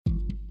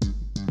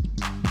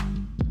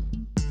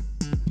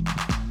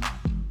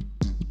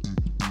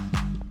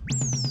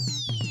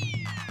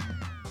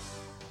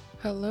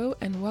Hello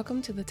and welcome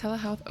to the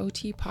Telehealth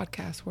OT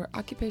podcast, where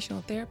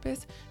occupational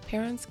therapists,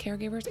 parents,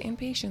 caregivers, and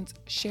patients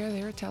share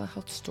their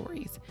telehealth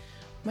stories.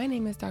 My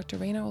name is Dr.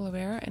 Reina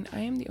Oliveira, and I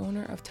am the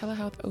owner of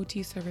Telehealth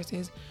OT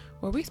Services,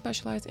 where we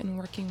specialize in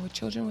working with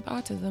children with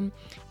autism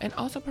and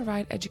also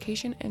provide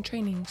education and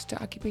trainings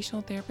to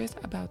occupational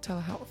therapists about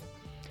telehealth.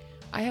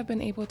 I have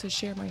been able to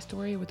share my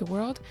story with the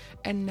world,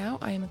 and now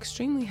I am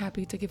extremely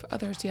happy to give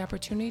others the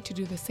opportunity to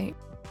do the same.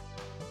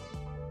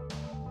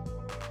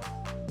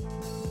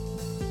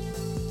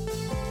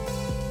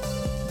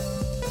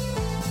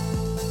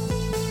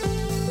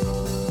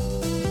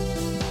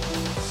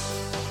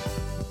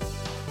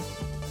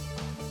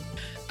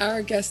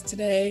 Our guest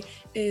today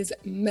is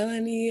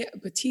Melanie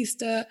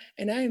Batista,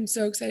 and I am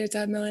so excited to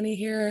have Melanie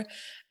here.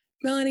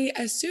 Melanie,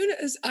 as soon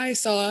as I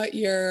saw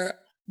your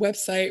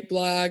website,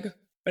 blog,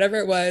 whatever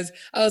it was,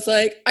 I was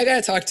like, I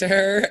gotta talk to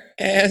her.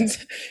 And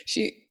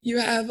you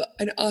have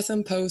an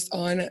awesome post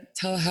on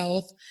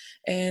telehealth,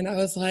 and I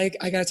was like,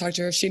 I gotta talk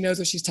to her. She knows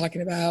what she's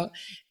talking about.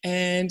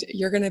 And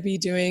you're gonna be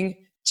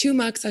doing 2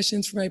 mock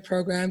sessions for my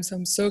program, so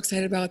I'm so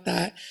excited about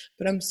that.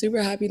 But I'm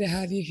super happy to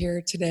have you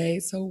here today.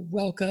 So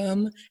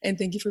welcome, and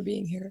thank you for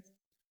being here.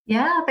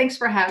 Yeah, thanks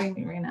for having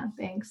me, Reina.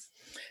 Thanks.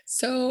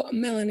 So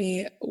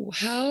Melanie,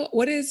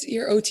 what is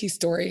your OT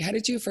story? How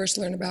did you first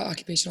learn about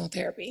occupational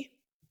therapy?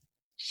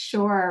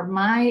 Sure.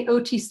 My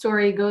OT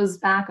story goes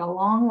back a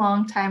long,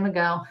 long time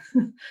ago.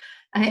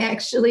 I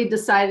actually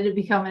decided to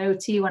become an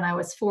OT when I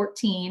was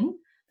 14.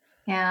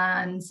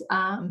 And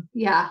I'm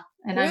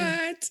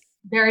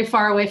very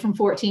far away from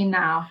 14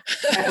 now.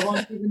 I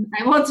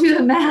won't do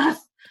the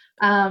math.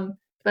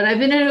 But I've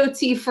been an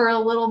OT for a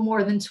little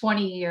more than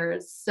 20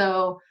 years.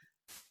 So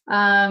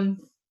I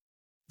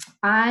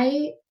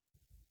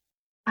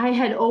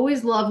had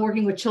always loved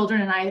working with children,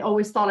 and I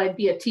always thought I'd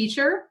be a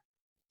teacher.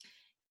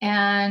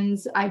 And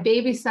I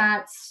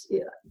babysat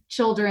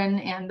children,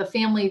 and the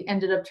family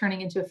ended up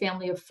turning into a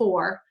family of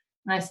 4.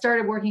 And I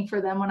started working for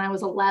them when I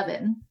was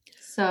 11.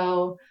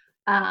 So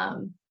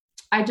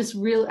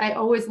I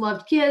always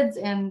loved kids,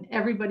 and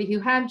everybody who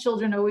had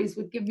children always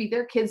would give me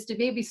their kids to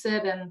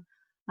babysit. And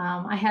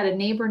I had a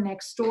neighbor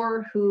next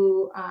door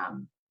who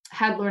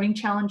had learning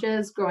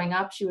challenges growing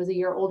up. She was a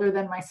year older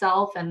than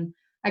myself, and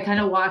I kind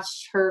of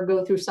watched her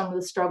go through some of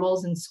the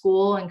struggles in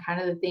school and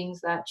kind of the things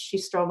that she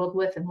struggled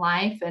with in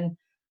life. And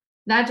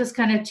that just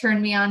kind of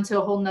turned me on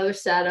to a whole nother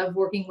set of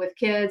working with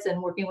kids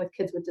and working with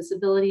kids with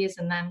disabilities.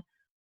 And then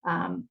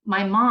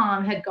my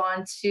mom had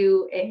gone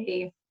to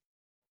a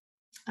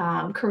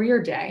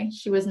career day.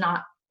 She was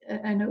not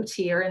an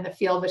OT or in the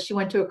field, but she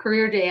went to a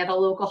career day at a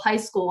local high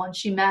school, and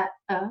she met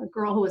a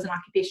girl who was an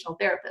occupational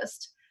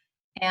therapist.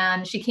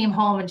 And she came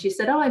home and she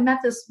said, "Oh, I met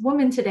this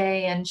woman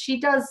today, and she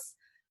does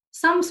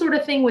some sort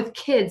of thing with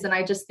kids, and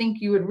I just think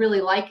you would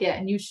really like it,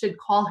 and you should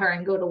call her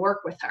and go to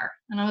work with her."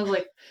 And I was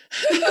like,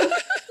 "Who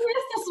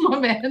is this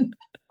woman?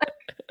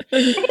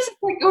 I just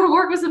go to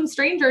work with some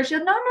stranger." She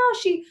said, No,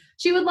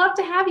 she would love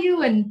to have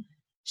you, and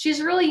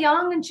she's really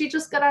young, and she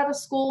just got out of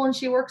school, and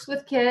she works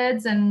with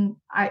kids, and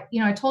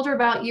I told her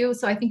about you,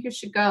 so I think you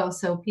should go.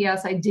 So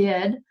P.S. I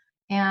did.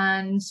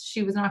 And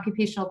she was an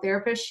occupational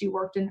therapist. She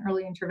worked in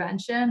early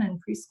intervention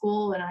and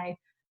preschool, and I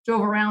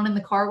drove around in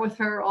the car with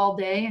her all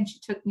day, and she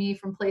took me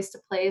from place to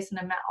place, and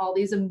I met all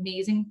these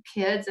amazing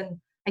kids. And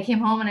I came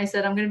home and I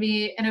said, I'm going to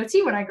be an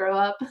OT when I grow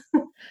up.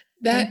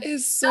 That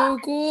is so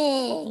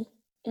cool.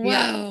 Wow.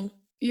 Yeah.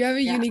 You have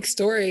a unique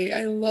story.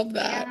 I love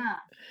that.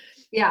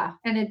 Yeah.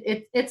 And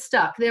it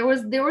stuck. There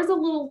was a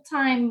little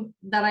time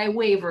that I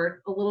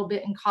wavered a little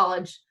bit in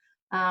college,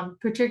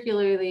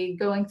 particularly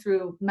going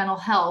through mental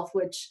health,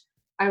 which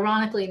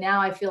ironically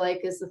now I feel like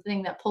is the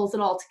thing that pulls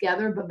it all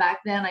together. But back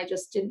then I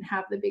just didn't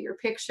have the bigger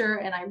picture,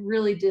 and I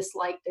really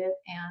disliked it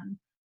and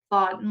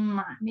thought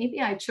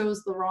maybe I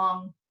chose the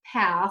wrong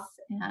path.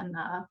 And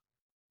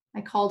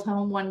I called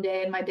home one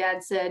day, and my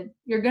dad said,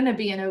 "You're going to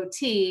be an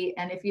OT,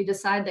 and if you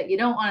decide that you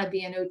don't want to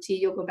be an OT,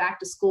 you'll go back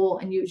to school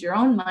and use your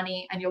own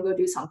money, and you'll go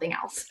do something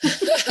else."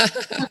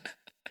 It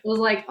was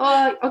like,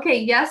 "Oh, okay,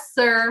 yes,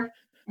 sir,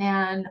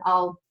 and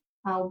I'll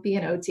be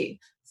an OT."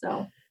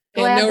 So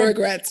and no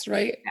regrets,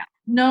 right? Yeah,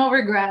 no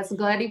regrets.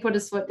 Glad he put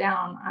his foot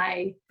down.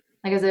 Like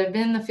I said, I've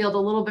been in the field a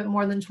little bit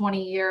more than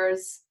 20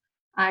 years.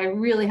 I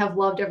really have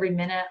loved every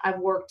minute. I've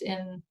worked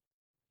in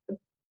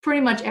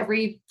pretty much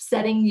every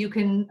setting you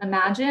can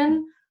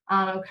imagine.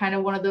 I'm kind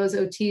of one of those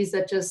OTs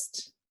that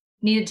just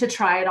needed to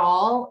try it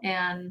all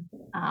and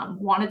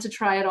wanted to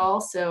try it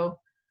all. So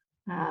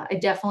I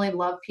definitely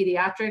love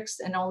pediatrics,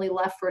 and only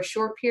left for a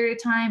short period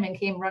of time and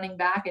came running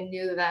back and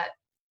knew that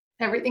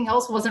everything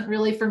else wasn't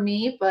really for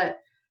me. But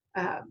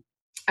I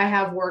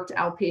have worked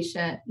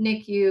outpatient,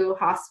 NICU,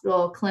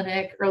 hospital,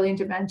 clinic, early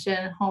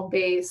intervention,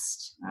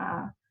 home-based,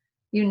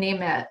 you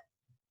name it.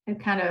 I've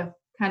kind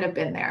of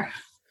been there.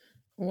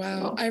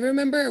 Wow. I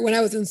remember when I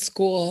was in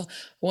school,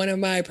 one of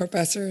my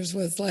professors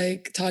was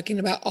like talking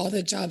about all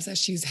the jobs that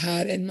she's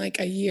had in like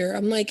a year.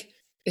 I'm like,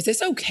 is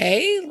this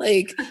okay?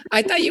 Like,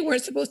 I thought you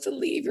weren't supposed to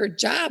leave your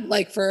job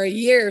like for a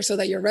year so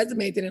that your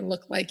resume didn't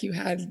look like you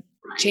had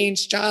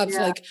change jobs.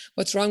 Yeah. Like,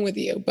 what's wrong with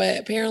you? But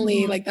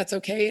apparently, Mhm. like, that's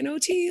okay in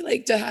OT,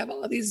 like to have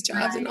all these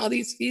jobs in Right. all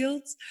these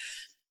fields.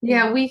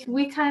 Yeah, we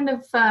kind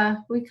of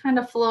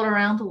float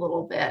around a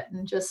little bit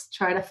and just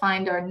try to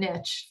find our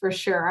niche for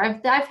sure.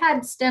 I've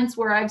had stints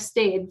where I've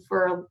stayed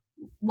for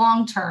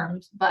long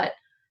terms, but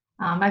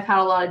I've had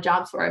a lot of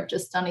jobs where I've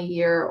just done a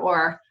year,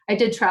 or I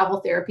did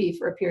travel therapy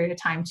for a period of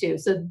time too.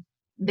 So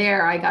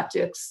there I got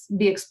to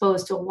be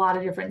exposed to a lot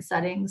of different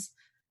settings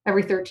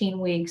every 13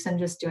 weeks and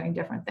just doing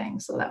different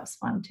things. So that was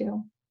fun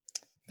too.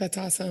 That's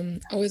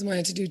awesome. Always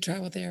wanted to do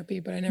travel therapy,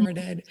 but I never Mhm.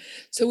 did.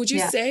 So would you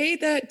Yeah. say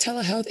that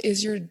telehealth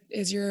is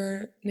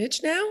your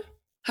niche now?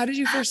 How did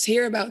you first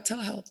hear about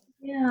telehealth?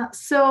 Yeah.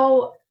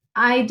 So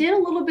I did a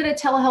little bit of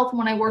telehealth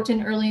when I worked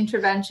in early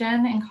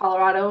intervention in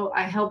Colorado.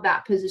 I held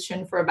that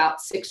position for about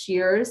 6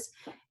 years.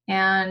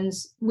 And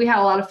we had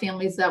a lot of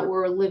families that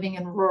were living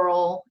in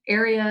rural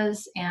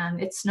areas, and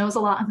it snows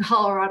a lot in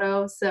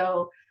Colorado.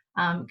 So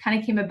kind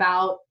of came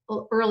about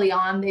early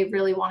on. They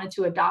really wanted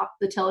to adopt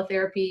the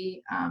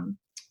teletherapy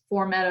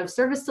format of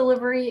service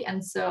delivery.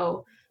 And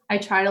so I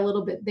tried a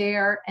little bit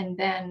there. And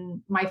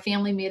then my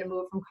family made a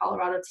move from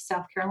Colorado to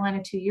South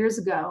Carolina 2 years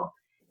ago.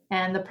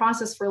 And the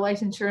process for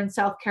licensure in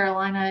South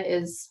Carolina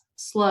is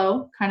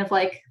slow, kind of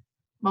like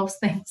most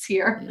things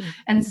here. Mm.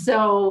 And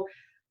so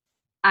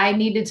I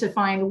needed to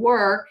find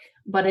work,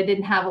 but I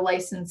didn't have a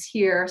license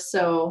here.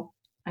 So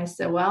I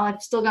said, well,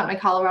 I've still got my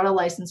Colorado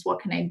license. What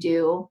can I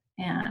do?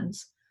 And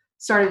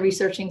started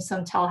researching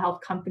some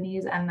telehealth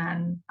companies, and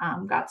then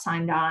got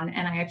signed on.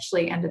 And I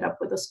actually ended up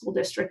with a school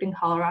district in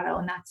Colorado.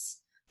 And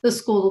that's the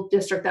school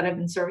district that I've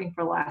been serving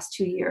for the last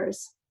 2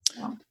 years.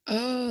 So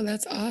Oh,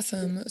 that's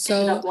awesome. ended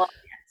So, up loving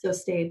it. So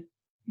stayed.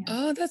 Yeah.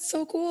 oh, that's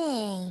so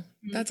cool.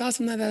 Mhm. That's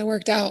awesome that that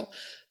worked out.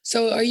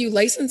 So, are you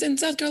licensed in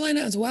South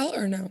Carolina as well,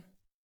 or no?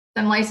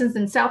 I'm licensed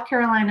in South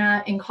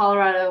Carolina, in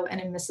Colorado, and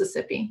in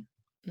Mississippi.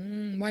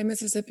 Why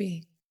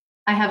Mississippi?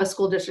 I have a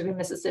school district in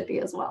Mississippi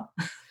as well.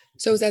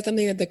 So, is that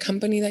something that the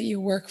company that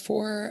you work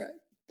for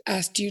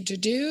asked you to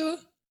do?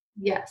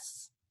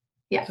 Yes.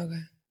 Yeah. Okay.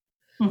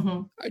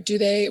 Hmm. Do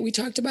they? We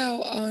talked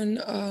about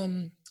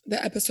on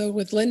the episode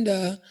with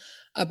Linda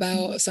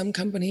about some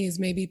companies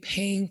maybe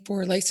paying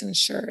for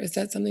licensure. Is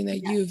that something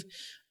that Yeah. you've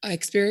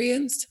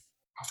experienced?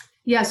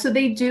 Yeah, so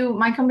they do.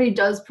 My company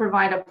does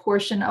provide a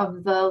portion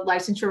of the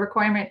licensure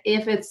requirement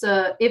if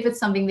it's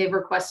something they've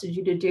requested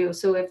you to do.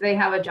 So if they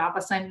have a job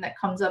assignment that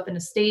comes up in a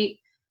state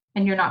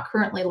and you're not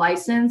currently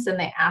licensed and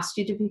they asked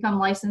you to become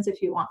licensed, if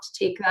you want to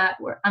take that,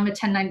 I'm a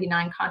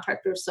 1099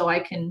 contractor, so I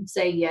can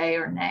say yay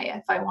or nay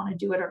if I want to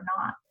do it or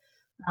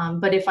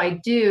not. But if I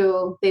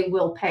do, they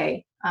will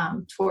pay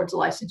towards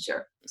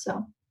licensure.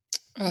 So it's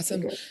a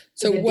Awesome. good, a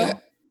So good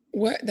deal.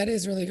 what that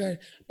is really good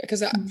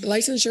because Mhm.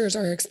 licensures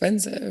are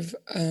expensive.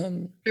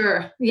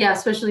 Sure. Yeah,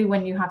 especially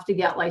when you have to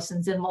get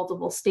licensed in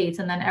multiple states,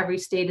 and then every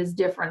state is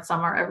different.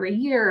 Some are every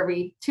year,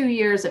 every 2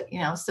 years,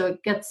 so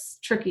it gets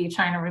tricky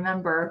trying to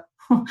remember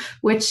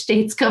which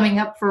state's coming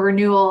up for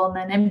renewal, and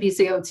then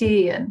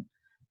NBCOT, and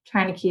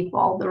trying to keep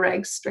all the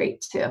regs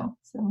straight too.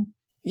 So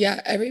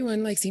Yeah,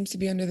 everyone like seems to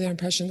be under the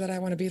impression that I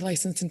want to be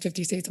licensed in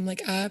 50 states. I'm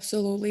like,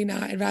 absolutely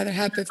not. I'd rather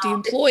have 50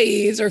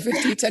 employees or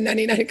 50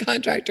 1099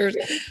 contractors,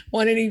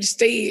 one in each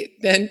state,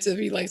 than to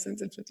be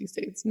licensed in 50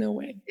 states. No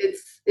way.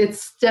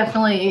 it's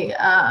definitely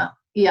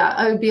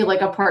yeah, it would be like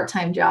a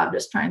part-time job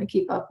just trying to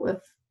keep up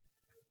with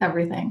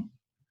everything.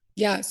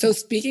 Yeah. So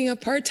speaking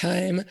of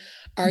part-time,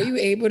 are you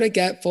able to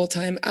get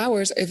full-time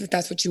hours if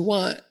that's what you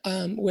want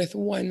with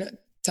one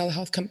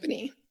telehealth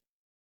company?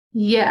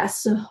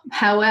 Yes.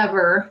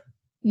 However,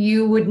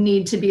 you would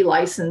need to be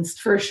licensed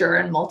for sure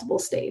in multiple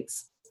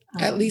states.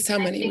 At least how I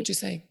many think would you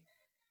say?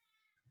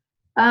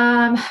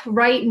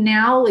 right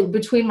now, like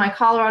between my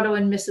Colorado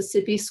and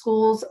Mississippi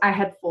schools, I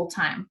had full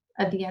time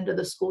at the end of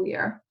the school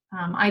year.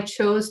 I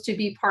chose to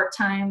be part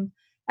time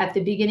at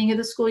the beginning of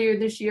the school year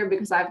this year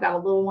because I've got a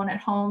little one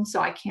at home,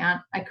 so I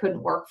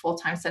couldn't work full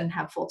time, so I didn't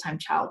have full time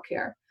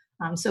childcare.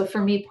 So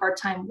for me, part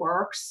time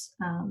works.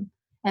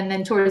 And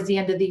then towards the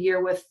end of the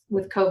year, with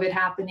COVID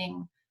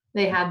happening,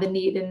 they had the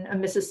need in a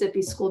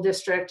Mississippi school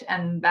district,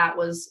 and that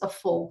was a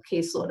full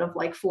caseload of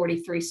like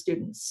 43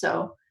 students.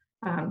 So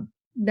um,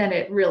 then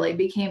it really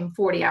became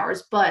 40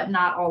 hours, but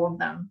not all of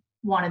them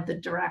wanted the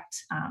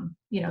direct,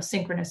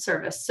 synchronous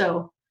service.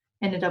 So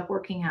ended up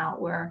working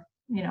out where,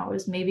 it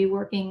was maybe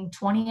working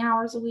 20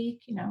 hours a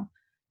week,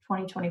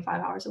 20,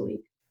 25 hours a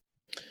week.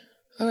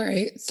 All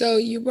right. So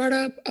you brought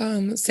up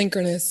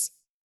synchronous,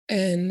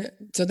 and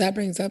so that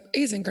brings up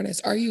asynchronous.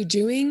 Are you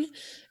doing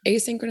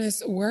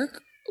asynchronous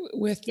work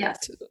with,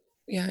 Yes.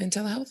 yeah, in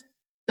telehealth?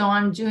 So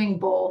I'm doing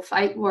both.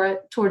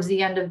 Were towards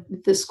the end of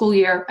the school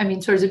year. I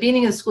mean, towards the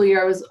beginning of the school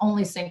year, I was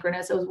only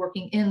synchronous. I was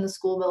working in the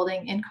school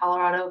building in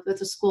Colorado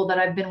with a school that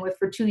I've been with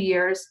for 2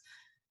 years.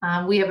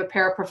 We have a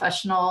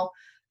paraprofessional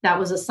that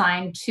was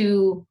assigned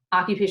to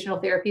occupational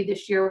therapy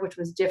this year, which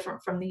was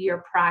different from the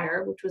year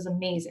prior, which was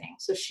amazing.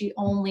 So she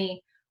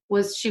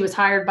was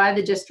hired by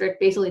the district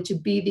basically to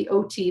be the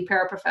OT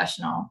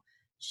paraprofessional.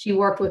 She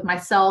worked with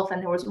myself,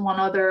 and there was one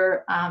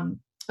other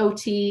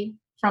OT.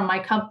 from my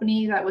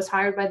company that was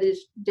hired by the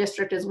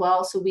district as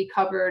well. So we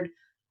covered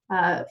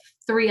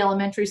 3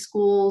 elementary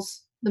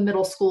schools, the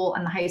middle school,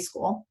 and the high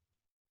school.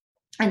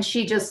 And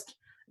she just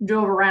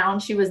drove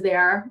around. She was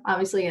there,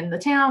 obviously, in the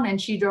town,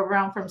 and she drove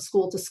around from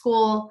school to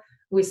school.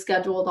 We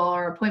scheduled all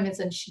our appointments,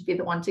 and she'd be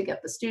the one to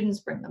get the students,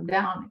 bring them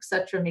down, et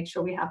cetera, make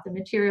sure we have the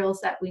materials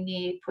that we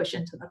need, push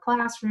into the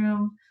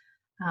classroom.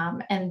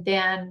 And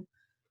then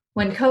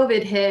when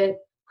COVID hit,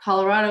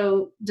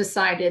 Colorado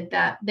decided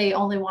that they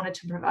only wanted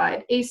to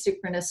provide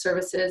asynchronous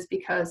services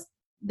because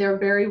they're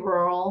very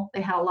rural.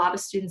 They had a lot of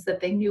students that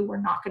they knew were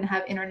not going to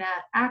have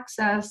internet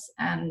access,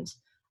 and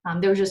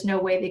there was just no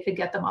way they could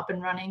get them up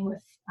and running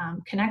with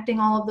connecting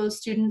all of those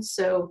students.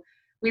 So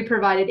we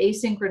provided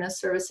asynchronous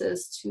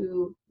services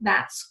to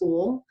that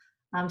school.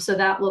 So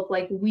that looked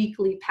like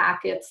weekly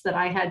packets that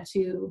I had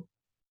to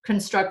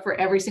construct for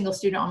every single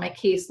student on my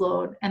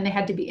caseload, and they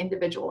had to be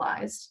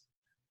individualized.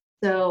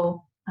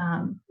 So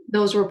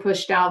those were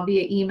pushed out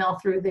via email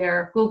through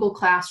their Google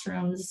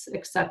Classrooms,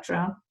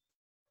 etc.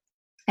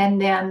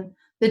 And then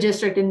the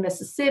district in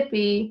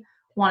Mississippi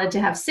wanted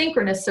to have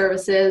synchronous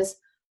services,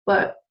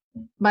 but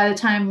by the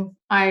time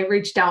I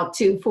reached out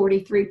to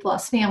 43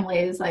 plus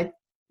families, I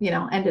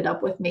ended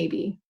up with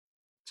maybe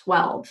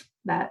 12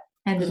 that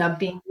ended up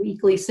being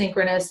weekly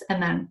synchronous.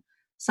 And then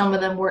some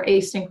of them were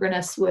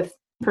asynchronous with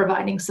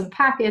providing some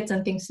packets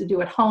and things to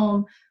do at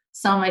home.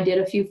 Some I did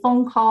a few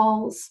phone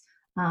calls.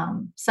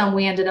 Some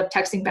we ended up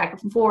texting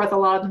back and forth. A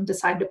lot of them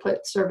decided to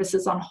put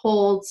services on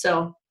hold.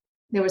 So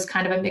there was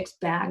kind of a mixed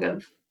bag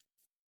of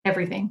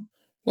everything.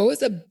 What was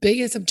the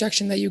biggest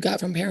objection that you got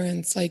from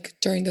parents like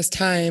during this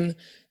time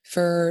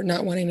for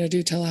not wanting to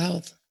do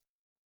telehealth?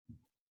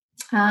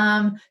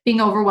 Being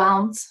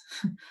overwhelmed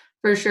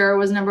for sure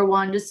was number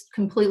one, just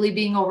completely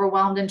being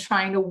overwhelmed and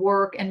trying to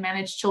work and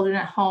manage children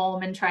at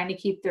home and trying to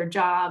keep their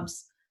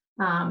jobs.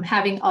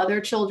 Having other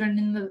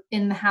children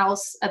in the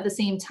house at the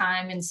same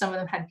time, and some of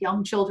them had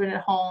young children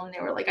at home.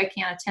 They were like, I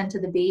can't attend to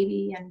the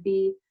baby and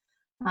be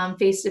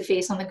face to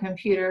face on the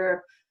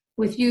computer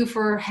with you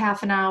for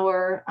half an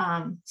hour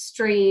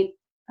straight.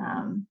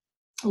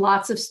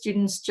 Lots of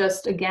students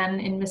just, again,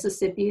 in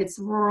Mississippi, it's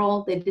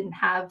rural. They didn't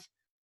have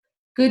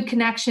good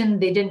connection.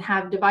 They didn't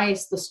have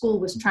device. The school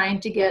was trying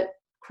to get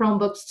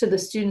Chromebooks to the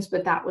students,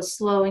 but that was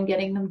slow in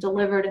getting them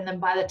delivered. And then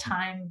by the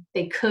time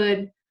they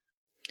could,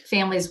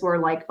 families were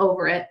like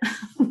over it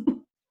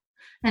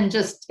and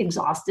just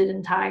exhausted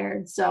and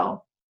tired.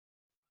 So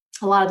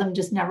a lot of them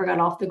just never got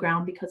off the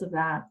ground because of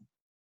that.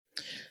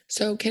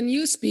 So can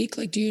you speak,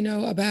 do you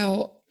know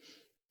about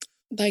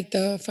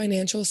the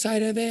financial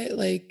side of it?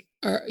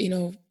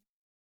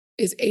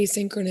 Is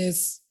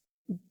asynchronous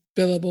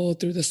billable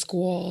through the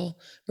school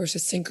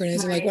versus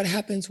synchronous? Right. What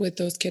happens with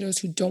those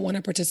kiddos who don't want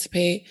to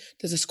participate?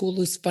 Does the school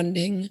lose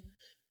funding?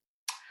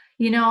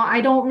 I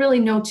don't really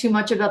know too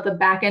much about the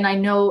back end. I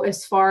know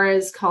as far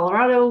as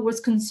Colorado was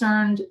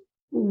concerned,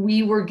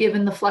 we were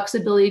given the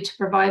flexibility to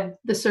provide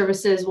the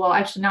services. Well,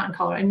 actually not in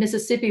Colorado. In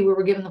Mississippi, we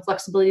were given the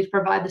flexibility to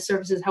provide the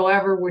services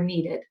however were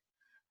needed.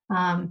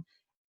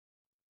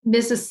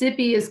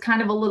 Mississippi is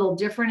kind of a little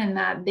different in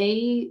that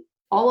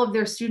all of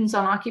their students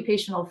on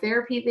occupational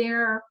therapy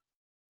there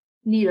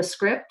need a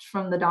script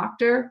from the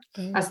doctor.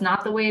 That's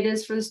not the way it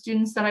is for the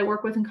students that I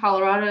work with in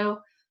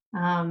Colorado.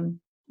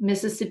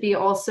 Mississippi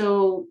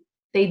also,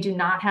 they do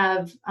not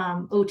have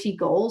OT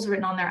goals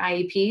written on their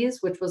IEPs,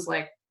 which was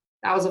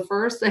that was a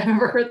first. I've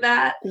never heard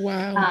that.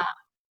 Wow.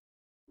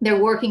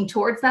 They're working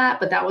towards that,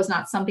 but that was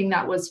not something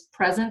that was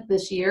present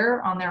this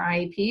year on their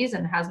IEPs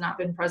and has not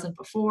been present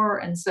before.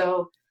 And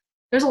so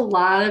there's a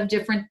lot of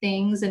different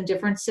things and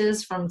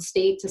differences from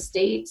state to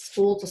state,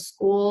 school to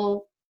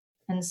school.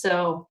 And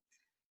so,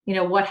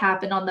 what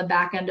happened on the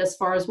back end as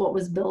far as what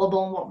was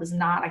billable and what was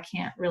not, I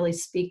can't really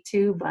speak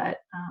to, but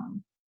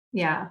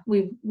yeah,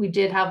 we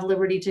did have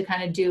liberty to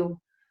kind of do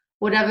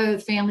whatever the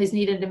families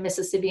needed in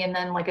Mississippi. And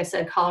then, like I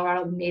said,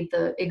 Colorado made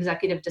the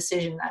executive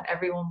decision that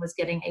everyone was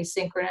getting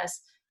asynchronous.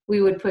 We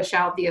would push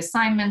out the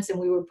assignments and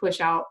we would push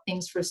out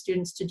things for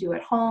students to do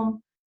at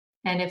home.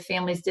 And if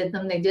families did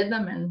them, they did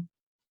them. And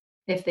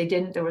if they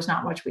didn't, there was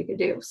not much we could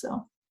do.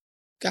 So.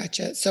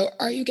 Gotcha. So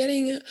are you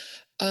getting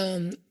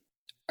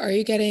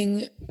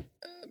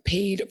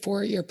paid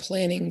for your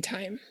planning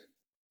time?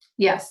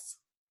 Yes.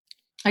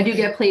 I do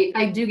get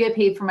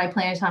paid for my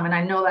planning time, and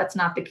I know that's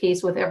not the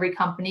case with every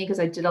company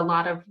because I did a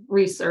lot of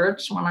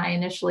research when I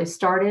initially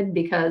started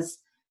because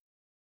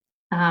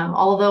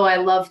although I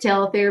love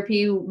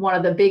teletherapy, one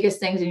of the biggest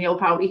things, and you'll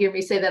probably hear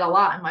me say that a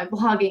lot in my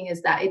blogging,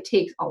 is that it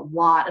takes a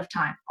lot of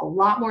time, a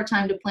lot more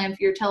time to plan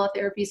for your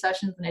teletherapy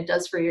sessions than it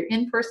does for your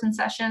in-person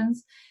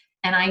sessions.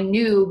 And I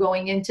knew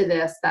going into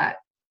this that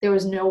there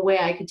was no way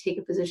I could take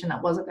a position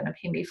that wasn't going to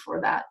pay me for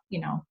that,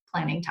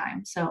 planning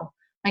time. So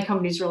my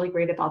company's really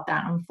great about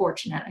that. I'm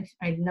fortunate.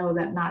 I know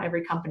that not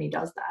every company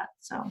does that.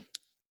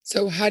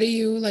 So how do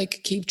you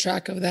keep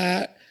track of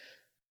that,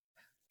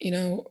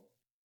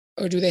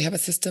 or do they have a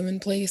system in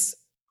place?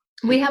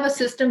 We have a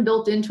system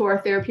built into our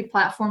therapy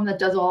platform that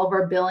does all of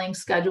our billing,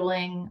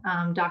 scheduling,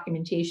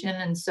 documentation.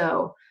 And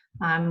so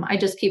I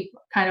just keep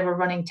kind of a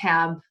running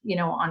tab,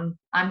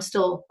 I'm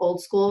still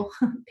old school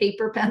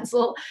paper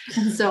pencil.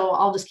 And so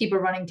I'll just keep a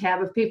running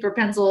tab of paper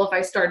pencil if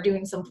I start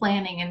doing some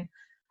planning.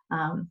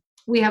 And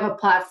we have a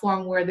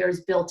platform where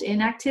there's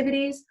built-in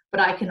activities, but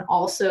I can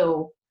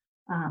also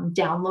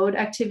download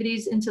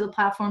activities into the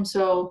platform.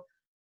 So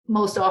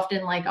most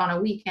often, like on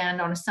a weekend,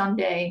 on a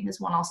Sunday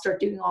is when I'll start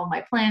doing all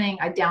my planning.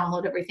 I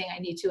download everything I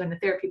need to in the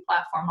therapy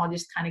platform. I'll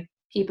just kind of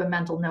keep a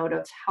mental note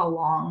of how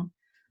long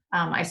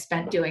I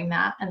spent doing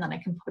that, and then I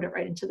can put it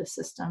right into the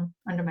system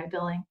under my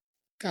billing.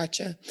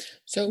 Gotcha.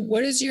 So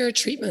what is your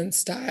treatment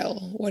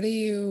style? What do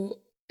you,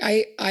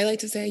 I like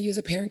to say I use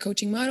a parent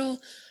coaching model,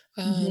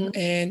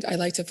 and I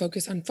like to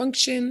focus on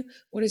function.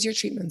 What is your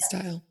treatment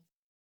style?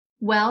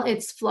 Well,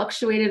 it's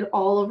fluctuated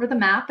all over the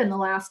map in the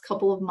last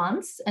couple of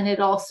months, and it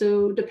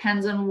also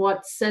depends on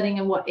what setting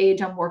and what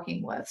age I'm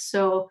working with.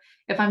 So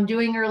if I'm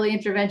doing early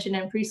intervention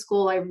in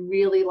preschool, I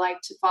really like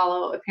to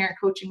follow a parent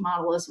coaching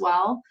model as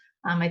well.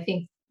 I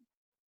think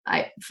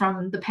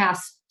from the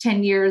past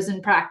 10 years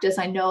in practice,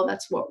 I know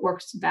that's what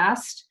works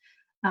best.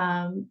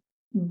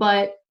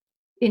 But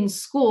in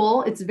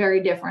school, it's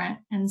very different.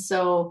 And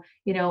so,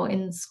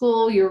 in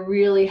school, you're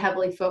really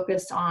heavily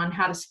focused on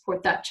how to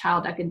support that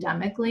child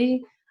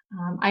academically.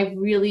 I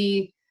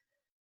really,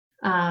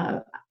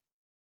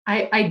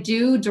 I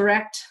do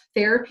direct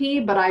therapy,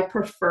 but I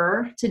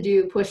prefer to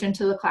do push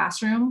into the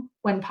classroom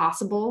when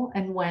possible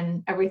and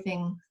when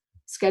everything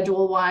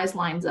schedule-wise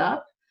lines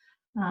up.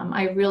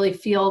 I really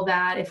feel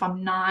that if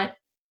I'm not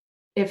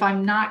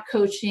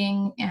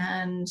coaching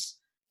and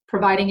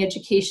providing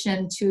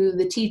education to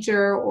the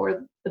teacher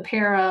or the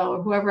para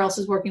or whoever else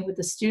is working with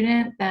the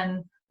student,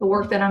 then the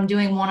work that I'm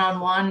doing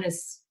one-on-one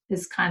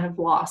is kind of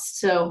lost.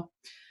 So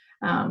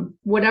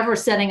whatever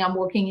setting I'm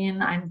working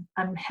in,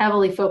 I'm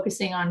heavily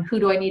focusing on who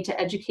do I need to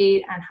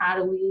educate and how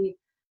do we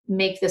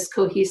make this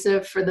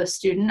cohesive for the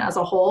student as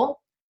a whole.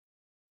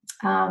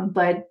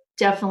 But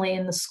definitely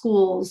in the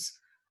schools,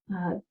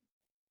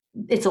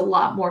 it's a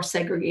lot more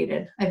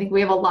segregated. I think we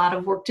have a lot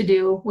of work to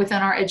do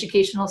within our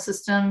educational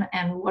system,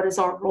 and what is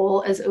our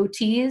role as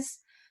OTs,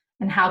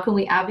 and how can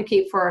we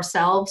advocate for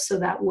ourselves so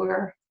that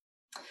we're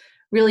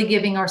really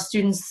giving our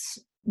students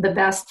the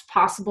best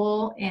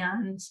possible,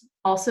 and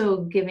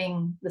also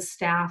giving the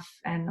staff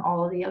and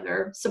all of the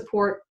other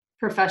support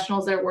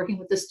professionals that are working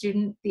with the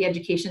student the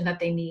education that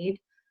they need.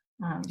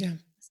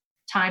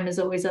 Time is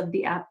always of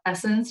the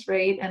essence,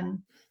 right? And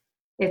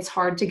it's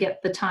hard to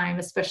get the time,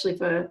 especially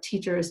if a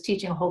teacher is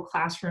teaching a whole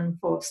classroom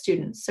full of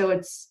students. So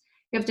you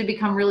have to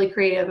become really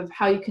creative of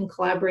how you can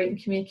collaborate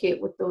and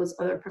communicate with those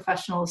other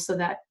professionals so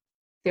that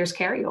there's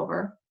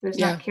carryover. There's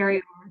not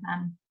carryover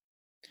then.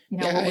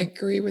 I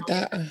agree with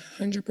that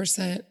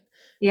 100%.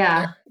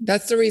 Yeah.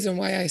 That's the reason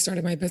why I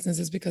started my business,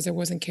 is because there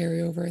wasn't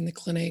carryover in the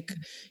clinic,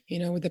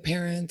 with the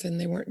parents, and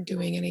they weren't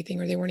doing anything,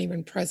 or they weren't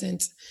even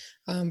present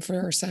for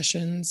our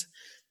sessions.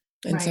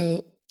 And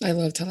so I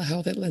love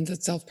telehealth. It lends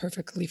itself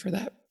perfectly for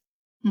that.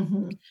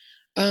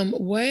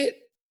 What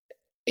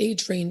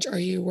age range are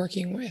you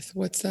working with?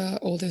 What's the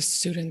oldest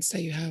students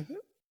that you have?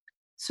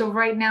 So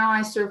right now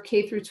I serve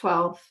K through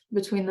 12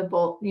 between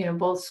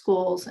both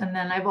schools. And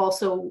then I've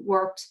also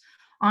worked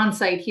on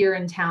site here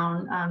in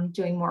town,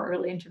 doing more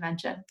early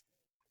intervention.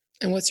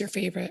 And what's your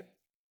favorite?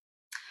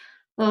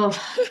 Oh,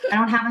 I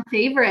don't have a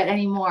favorite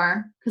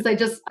anymore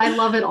because I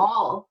love it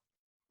all.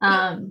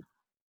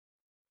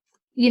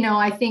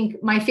 I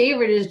think my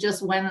favorite is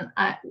just when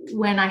I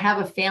have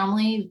a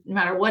family, no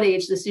matter what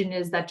age the student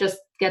is, that just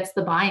gets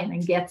the buy-in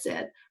and gets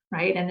it,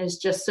 right? And is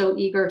just so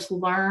eager to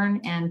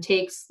learn and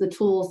takes the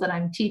tools that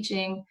I'm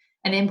teaching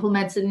and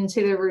implements it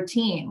into their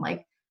routine.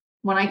 Like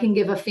when I can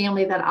give a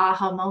family that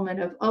aha moment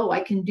of, oh, I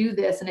can do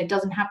this, and it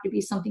doesn't have to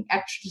be something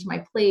extra to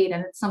my plate,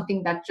 and it's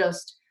something that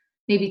just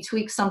maybe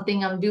tweaks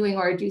something I'm doing,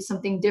 or I do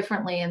something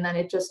differently, and then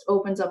it just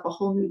opens up a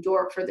whole new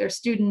door for their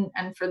student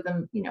and for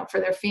them,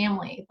 for their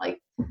family. Like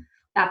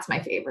that's my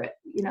favorite,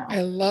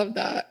 I love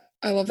that.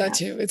 I love that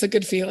too. It's a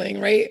good feeling,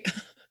 right?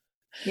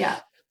 Yeah.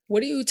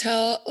 What do you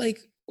tell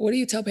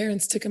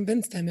parents to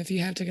convince them, if you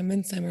have to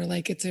convince them, or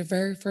like it's their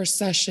very first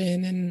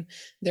session and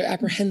they're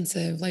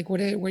apprehensive? Like what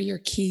are your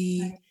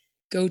key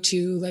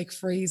go-to like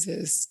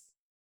phrases?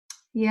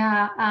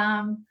 Yeah.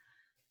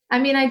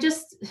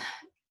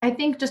 I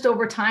think just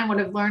over time, what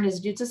I've learned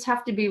is you just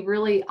have to be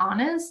really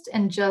honest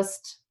and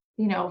just,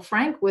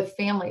 frank with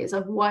families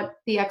of what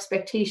the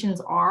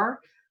expectations are.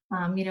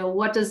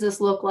 What does this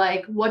look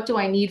like? What do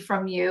I need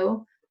from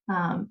you?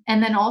 And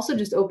then also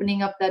just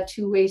opening up that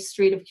two-way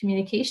street of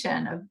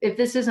communication of, if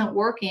this isn't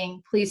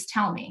working, please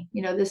tell me.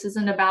 This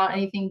isn't about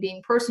anything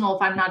being personal.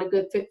 If I'm not a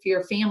good fit for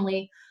your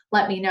family,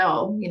 let me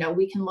know.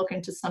 We can look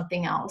into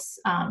something else.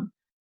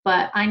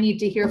 But I need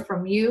to hear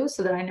from you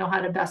so that I know how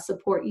to best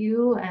support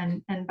you,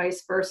 and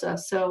vice versa.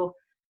 So,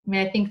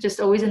 I think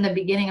just always in the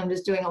beginning, I'm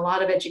just doing a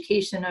lot of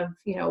education of,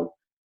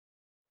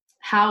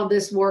 how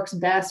this works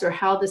best, or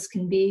how this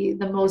can be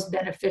the most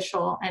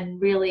beneficial.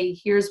 And really,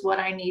 here's what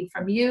I need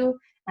from you,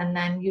 and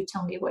then you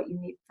tell me what you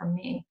need from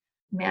me.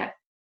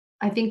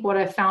 I think what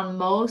I've found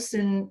most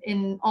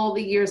in all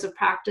the years of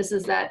practice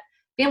is that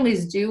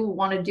families do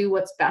want to do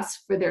what's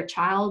best for their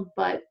child,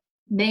 but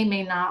they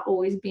may not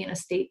always be in a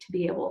state to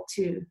be able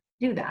to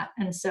do that.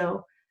 And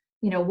so,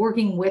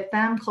 working with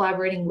them,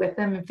 collaborating with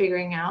them and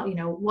figuring out,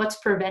 what's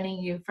preventing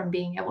you from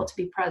being able to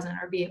be present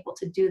or be able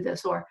to do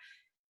this, or,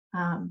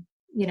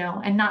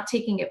 and not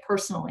taking it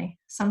personally.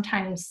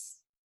 Sometimes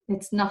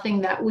it's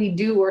nothing that we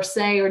do or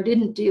say or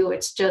didn't do.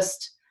 It's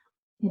just,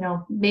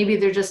 maybe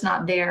they're just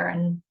not there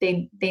and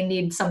they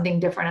need something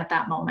different at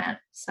that moment.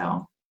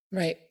 So.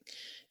 Right.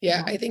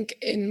 Yeah. I think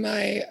in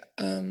my,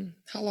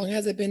 how long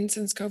has it been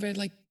since COVID?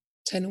 Like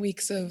 10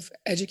 weeks of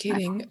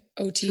educating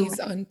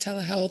OTs on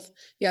telehealth.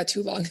 Yeah.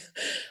 Too long.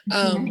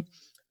 The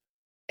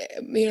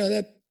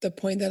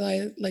point that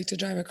I like to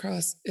drive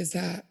across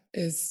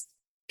is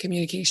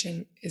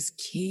communication is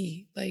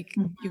key. Like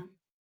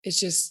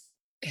it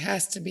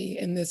has to be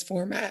in this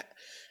format.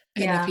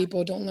 And if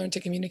people don't learn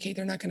to communicate,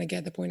 they're not going to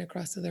get the point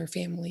across to their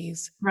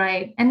families.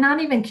 Right. And not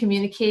even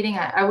communicating,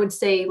 I would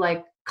say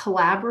like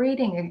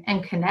collaborating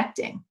and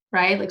connecting,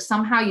 right? Like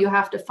somehow you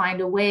have to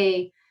find a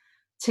way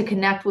to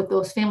connect with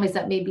those families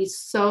that may be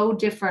so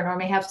different or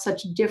may have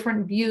such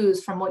different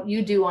views from what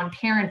you do on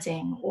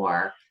parenting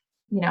or,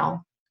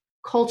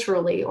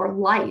 culturally or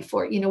life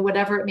or,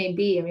 whatever it may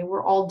be. I mean,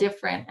 we're all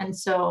different. And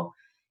so,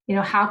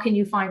 how can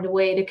you find a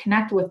way to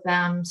connect with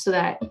them so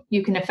that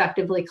you can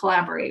effectively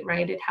collaborate,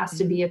 right? It has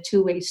to be a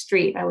two-way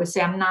street. I would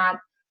say I'm not,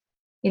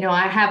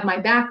 I have my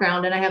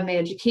background and I have my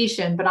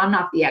education, but I'm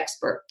not the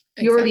expert.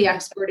 Exactly. You're the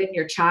expert in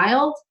your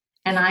child,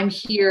 and I'm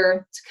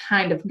here to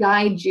kind of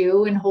guide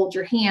you and hold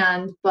your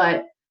hand.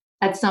 But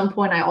at some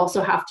point, I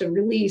also have to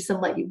release and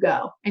let you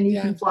go, and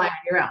you can fly on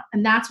your own.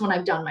 And that's when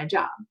I've done my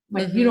job.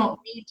 When you don't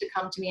need to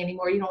come to me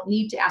anymore. You don't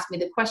need to ask me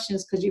the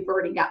questions because you've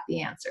already got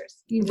the answers.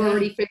 You've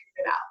already figured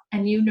it out,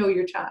 and you know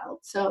your child.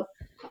 So,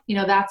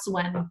 that's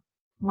when I'm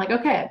like,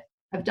 okay,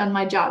 I've done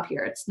my job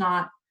here. It's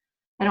not,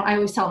 I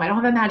always tell them I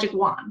don't have a magic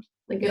wand.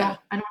 Like I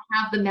don't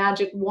have the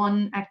magic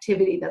one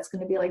activity that's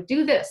going to be like,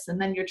 do this,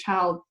 and then your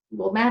child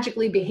will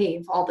magically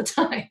behave all the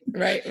time.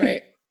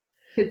 Right.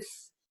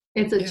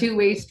 It's a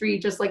two-way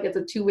street, just like it's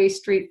a two-way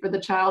street for the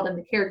child and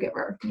the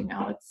caregiver.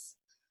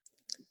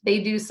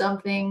 They do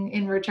something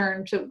in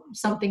return to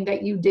something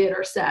that you did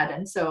or said.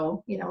 And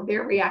so,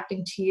 they're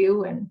reacting to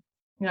you. And,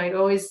 I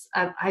always,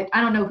 I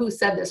don't know who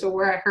said this or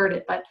where I heard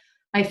it, but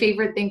my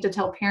favorite thing to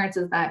tell parents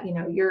is that,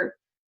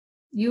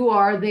 you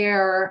are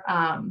their,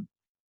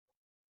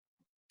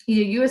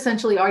 you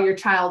essentially are your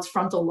child's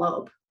frontal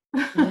lobe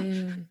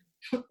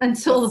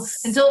until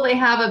they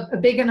have a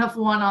big enough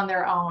one on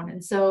their own.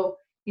 And so,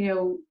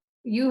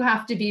 you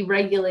have to be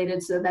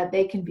regulated so that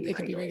they can be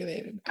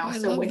regulated.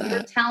 So when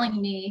you're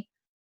telling me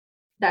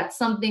that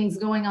something's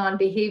going on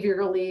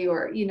behaviorally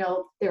or,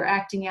 they're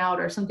acting out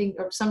or something,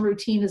 or some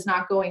routine is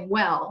not going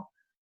well,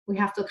 we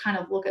have to kind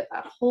of look at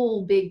that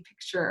whole big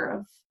picture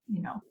of,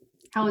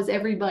 how is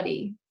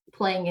everybody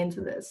playing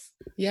into this?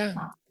 Yeah.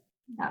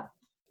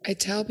 I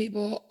tell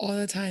people all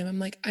the time, I'm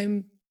like,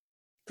 I'm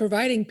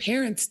providing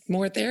parents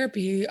more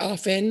therapy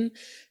often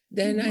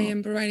than I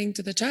am providing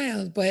to the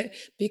child. But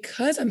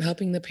because I'm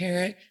helping the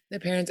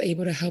parent's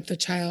able to help the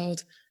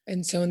child.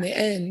 And so in the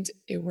end,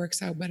 it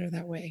works out better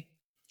that way.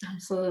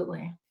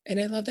 Absolutely. And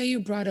I love that you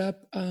brought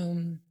up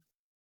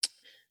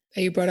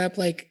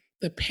like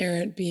the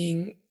parent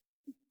being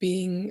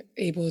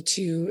able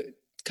to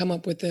come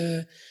up with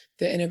the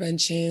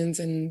interventions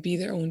and be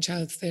their own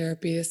child's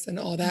therapist and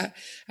all that.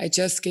 I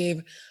just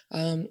gave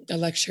a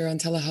lecture on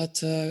telehealth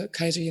to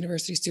Kaiser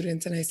University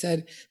students, and I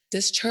said,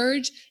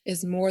 discharge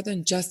is more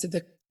than just did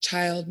the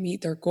child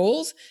meet their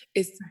goals.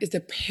 Is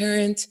the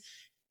parent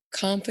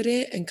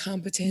confident and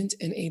competent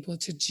and able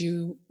to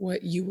do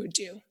what you would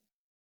do?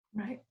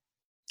 Right.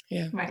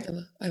 Yeah. Right.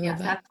 I love that.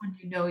 That's when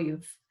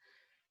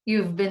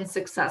you've been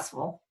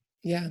successful.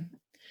 Yeah.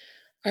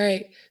 All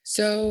right.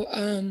 So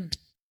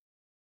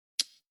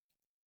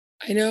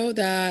I know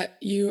that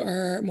you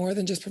are more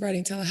than just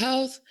providing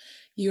telehealth.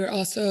 You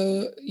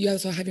also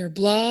have your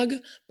blog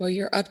where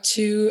you're up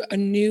to a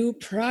new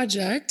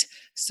project.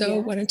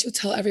 So why don't you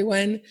tell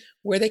everyone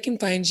where they can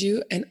find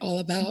you and all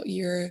about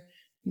your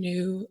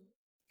new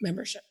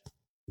membership?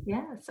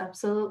 Yes,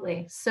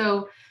 absolutely.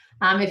 So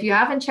if you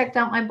haven't checked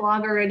out my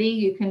blog already,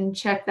 you can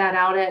check that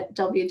out at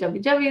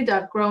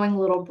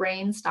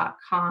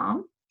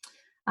www.growinglittlebrains.com.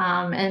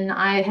 And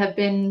I have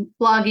been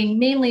blogging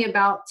mainly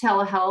about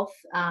telehealth.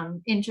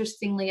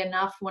 Interestingly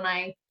enough, when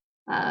I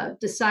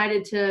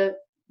decided to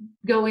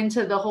go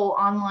into the whole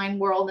online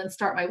world and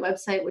start my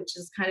website, which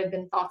has kind of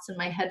been thoughts in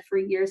my head for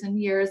years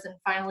and years, and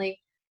finally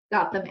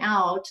got them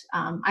out,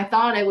 I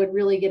thought I would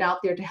really get out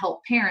there to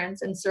help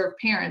parents and serve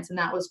parents, and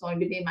that was going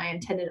to be my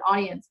intended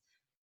audience.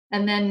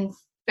 And then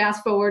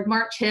fast forward,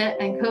 March hit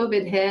and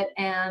COVID hit,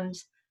 and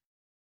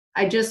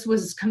I just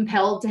was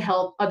compelled to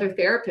help other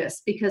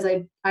therapists because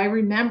I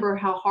remember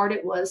how hard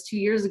it was 2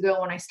 years ago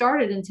when I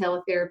started in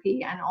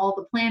teletherapy, and all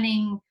the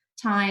planning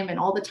time and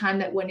all the time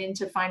that went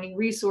into finding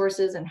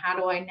resources and how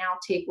do I now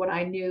take what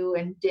I knew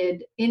and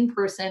did in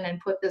person and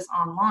put this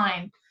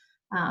online.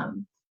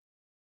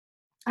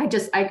 I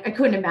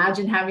couldn't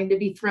imagine having to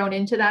be thrown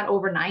into that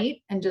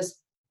overnight and just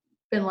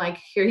been like,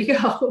 here you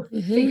go,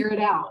 figure it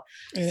out.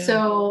 Yeah.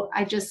 So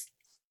I just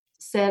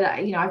said,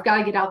 I've got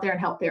to get out there and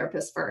help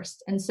therapists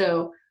first. And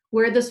so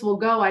where this will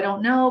go, I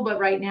don't know, but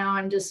right now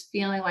I'm just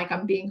feeling like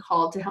I'm being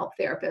called to help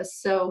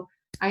therapists. So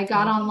I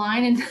got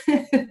online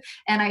and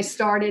and I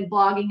started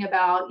blogging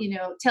about,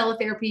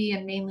 teletherapy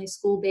and mainly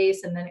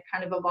school-based. And then it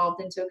kind of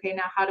evolved into, okay,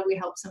 now how do we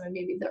help some of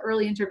maybe the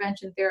early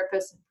intervention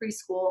therapists in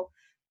preschool?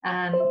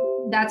 And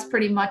that's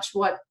pretty much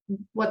what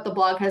the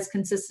blog has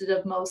consisted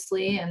of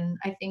mostly. And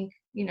I think,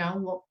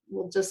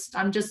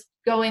 I'm just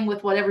going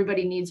with what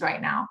everybody needs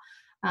right now.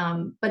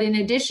 But in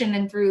addition,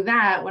 and through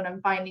that, what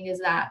I'm finding is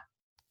that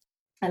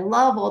I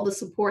love all the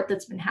support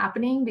that's been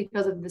happening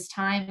because of this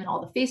time and all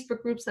the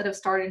Facebook groups that have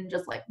started and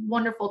just like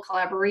wonderful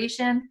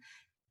collaboration.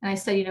 And I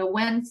said,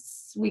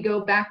 once we go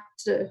back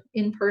to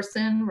in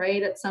person,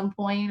 right, at some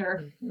point,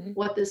 or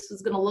what this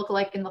is going to look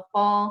like in the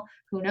fall,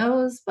 who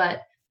knows?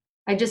 But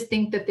I just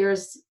think that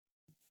there's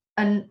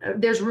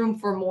room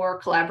for more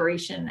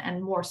collaboration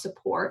and more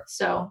support.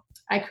 So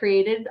I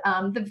created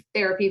the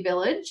Therapy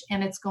Village,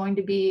 and it's going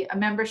to be a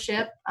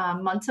membership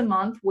month to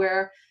month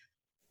where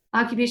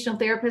occupational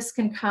therapists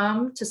can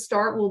come. To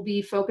start, we'll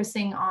be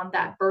focusing on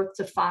that birth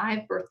to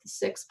 5, birth to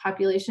 6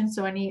 population.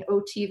 So any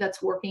OT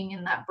that's working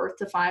in that birth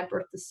to 5,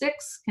 birth to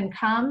 6 can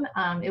come.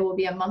 It will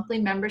be a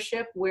monthly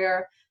membership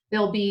where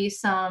there'll be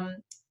some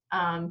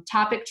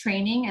topic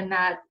training, and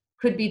that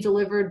could be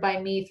delivered by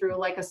me through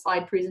like a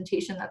slide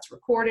presentation that's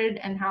recorded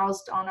and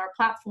housed on our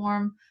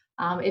platform.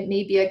 It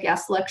may be a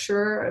guest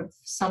lecture of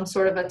some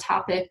sort of a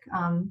topic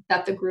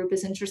that the group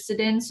is interested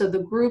in. So the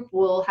group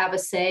will have a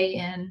say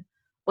in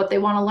what they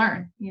want to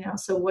learn.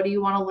 So what do you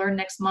want to learn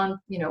next month?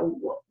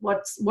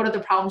 What are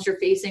the problems you're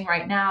facing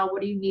right now?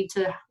 What do you need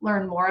to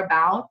learn more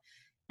about?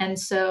 And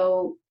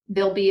so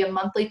there'll be a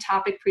monthly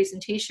topic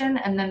presentation,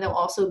 and then there'll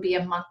also be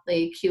a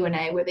monthly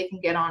Q&A where they can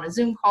get on a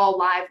Zoom call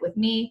live with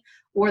me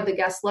or the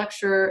guest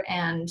lecturer,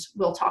 and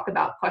we'll talk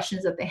about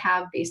questions that they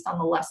have based on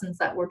the lessons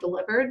that were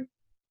delivered.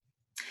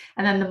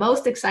 And then the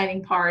most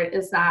exciting part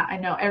is that I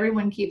know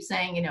everyone keeps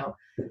saying,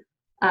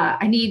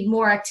 I need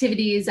more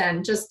activities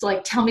and just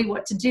like tell me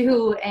what to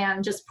do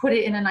and just put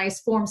it in a nice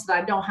form so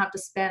that I don't have to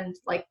spend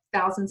like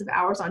thousands of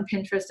hours on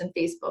Pinterest and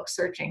Facebook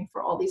searching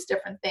for all these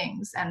different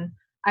things. And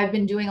I've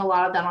been doing a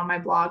lot of that on my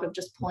blog of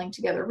just pulling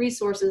together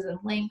resources and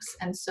links.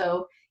 And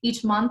so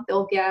each month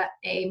they'll get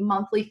a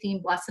monthly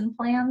themed lesson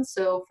plan.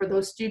 So for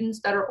those students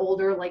that are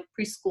older, like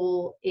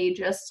preschool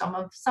ages,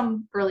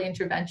 some early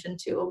intervention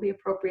too will be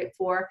appropriate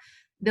for,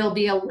 there'll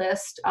be a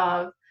list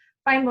of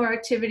find more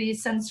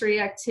activities, sensory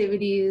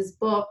activities,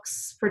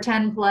 books,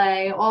 pretend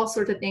play, all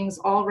sorts of things,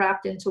 all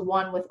wrapped into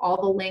one with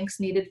all the links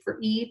needed for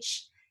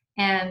each.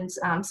 And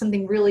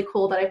something really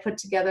cool that I put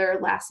together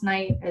last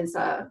night is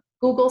a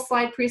Google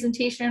slide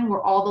presentation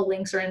where all the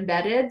links are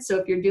embedded. So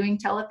if you're doing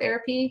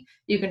teletherapy,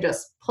 you can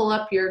just pull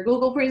up your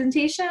Google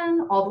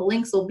presentation, all the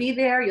links will be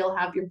there. You'll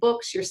have your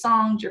books, your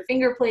songs, your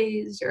finger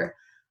plays, your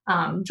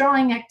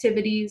drawing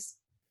activities,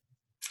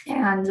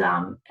 and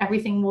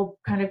everything will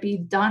kind of be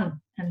done.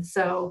 And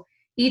so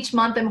each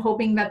month I'm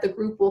hoping that the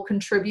group will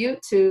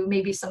contribute to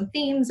maybe some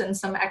themes and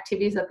some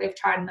activities that they've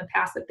tried in the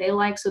past that they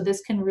like. So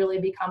this can really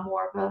become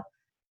more of a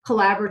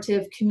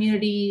collaborative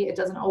community. It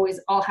doesn't always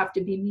all have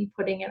to be me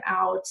putting it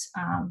out,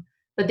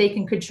 but they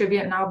can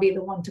contribute, and I'll be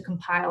the one to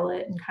compile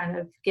it and kind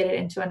of get it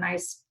into a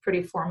nice,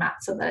 pretty format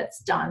so that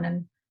it's done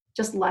and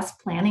just less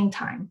planning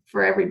time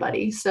for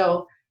everybody.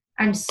 So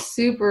I'm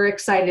super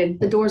excited.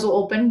 The doors will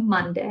open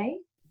Monday.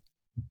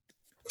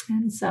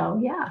 And so,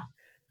 yeah.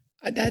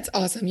 That's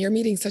awesome. You're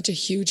meeting such a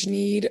huge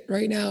need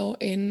right now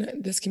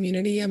in this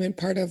community. I'm in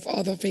part of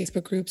all the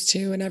Facebook groups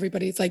too, and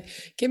everybody's like,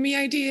 give me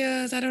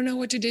ideas. I don't know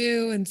what to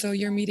do. And so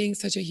you're meeting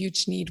such a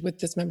huge need with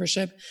this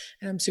membership.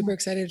 And I'm super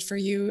excited for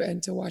you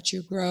and to watch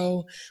you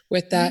grow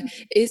with that.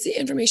 Is the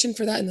information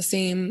for that in the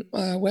same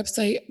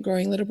website,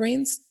 Growing Little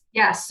Brains?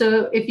 Yeah,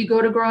 so if you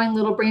go to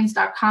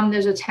growinglittlebrains.com,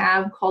 there's a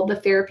tab called the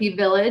Therapy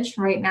Village.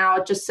 Right now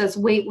it just says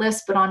wait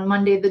list, but on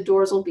Monday the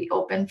doors will be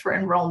open for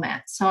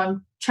enrollment. So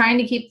I'm trying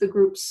to keep the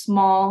group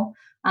small.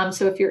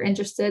 So if you're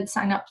interested,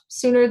 sign up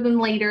sooner than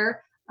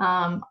later.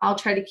 I'll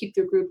try to keep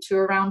the group to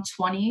around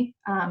 20.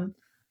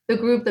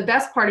 The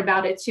best part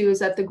about it too is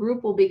that the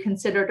group will be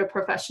considered a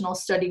professional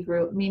study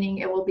group, meaning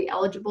it will be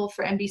eligible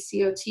for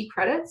NBCOT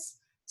credits.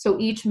 So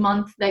each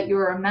month that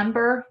you're a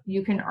member,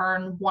 you can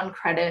earn 1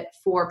 credit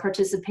for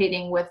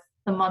participating with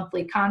the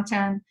monthly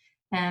content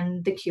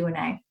and the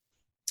Q&A.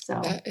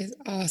 So that is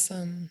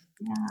awesome.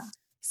 Yeah.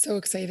 So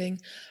exciting.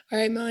 All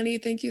right, Melanie,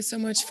 thank you so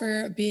much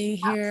for being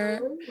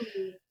here.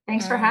 Absolutely.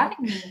 Thanks for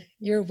having me.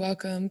 You're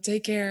welcome.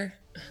 Take care.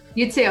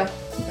 You too.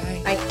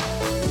 Bye. Bye.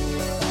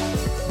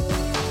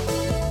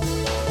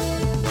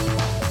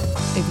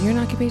 If you're an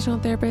occupational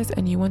therapist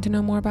and you want to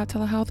know more about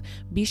telehealth,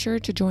 be sure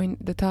to join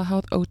the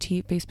Telehealth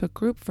OT Facebook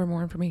group for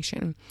more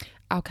information.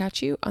 I'll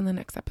catch you on the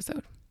next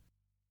episode.